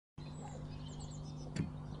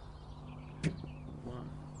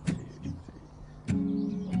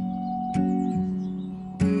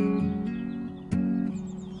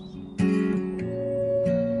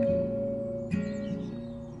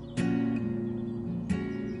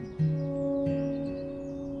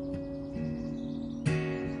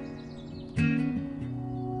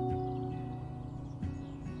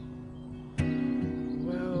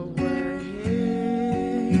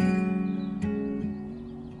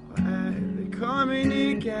coming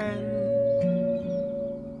again.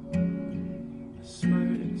 I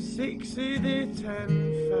smoked 6 of the 10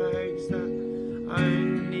 fags that I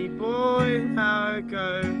only bought an hour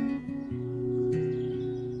ago.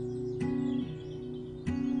 I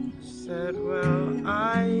said, well,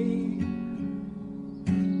 I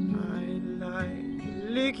like the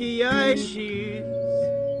look of your shoes,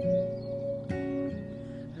 I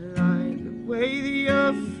like the way that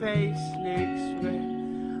your face looks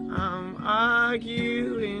when I'm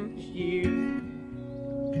arguing with you.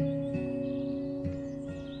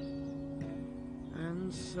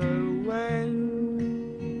 And so when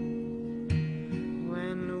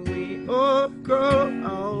we all grow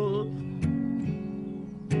old,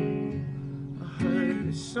 I hope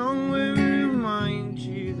the song will remind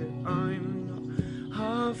you that I'm not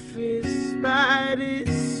half as bad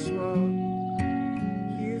as what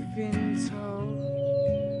you've been told.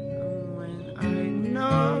 And when I'm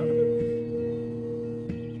not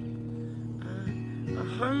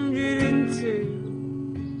at 102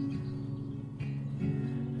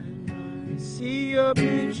 and I see your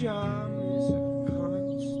pajamas, I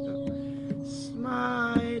can't stop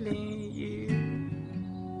smiling at you.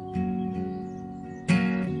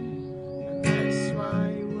 And that's why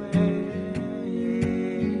we're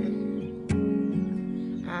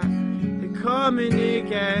at the coming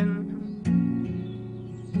again.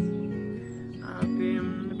 I've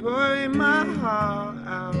been pouring my heart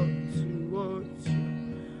out towards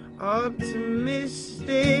you,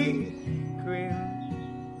 optimistic grin.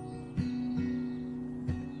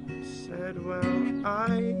 Said, well,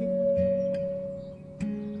 I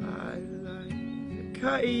like the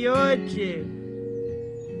cut of your jib,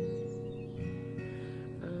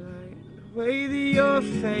 I like the way that your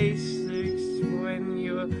face looks when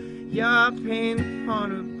you're yapping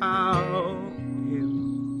on about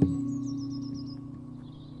him.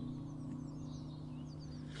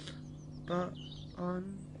 But on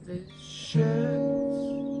this shirt,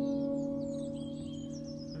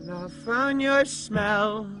 when I found your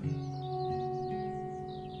smell,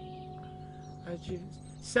 I just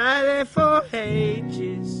sat there for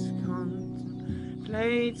ages,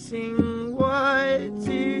 contemplating what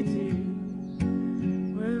to do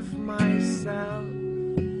with myself.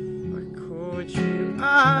 I called you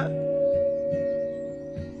up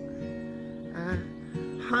at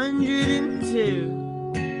 102.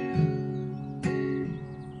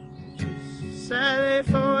 Just sat there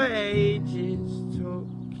for ages,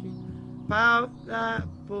 talking about that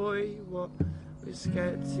boy, what was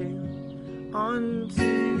getting onto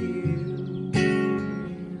you.